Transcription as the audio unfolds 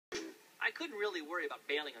couldn't really worry about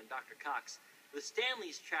bailing on Dr. Cox. The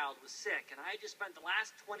Stanley's child was sick, and I just spent the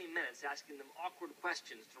last 20 minutes asking them awkward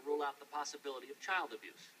questions to rule out the possibility of child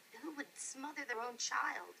abuse. Who would smother their own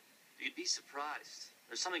child? You'd be surprised.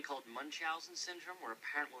 There's something called Munchausen syndrome, where a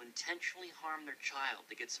parent will intentionally harm their child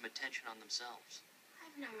to get some attention on themselves.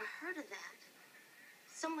 I've never heard of that.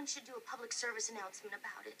 Someone should do a public service announcement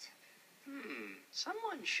about it.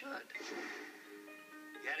 Someone should.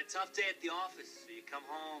 You had a tough day at the office, so you come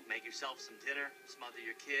home, make yourself some dinner, smother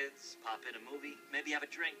your kids, pop in a movie, maybe have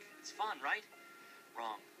a drink. It's fun, right?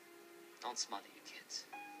 Wrong. Don't smother your kids.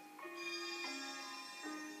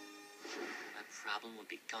 That problem would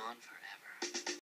be gone forever.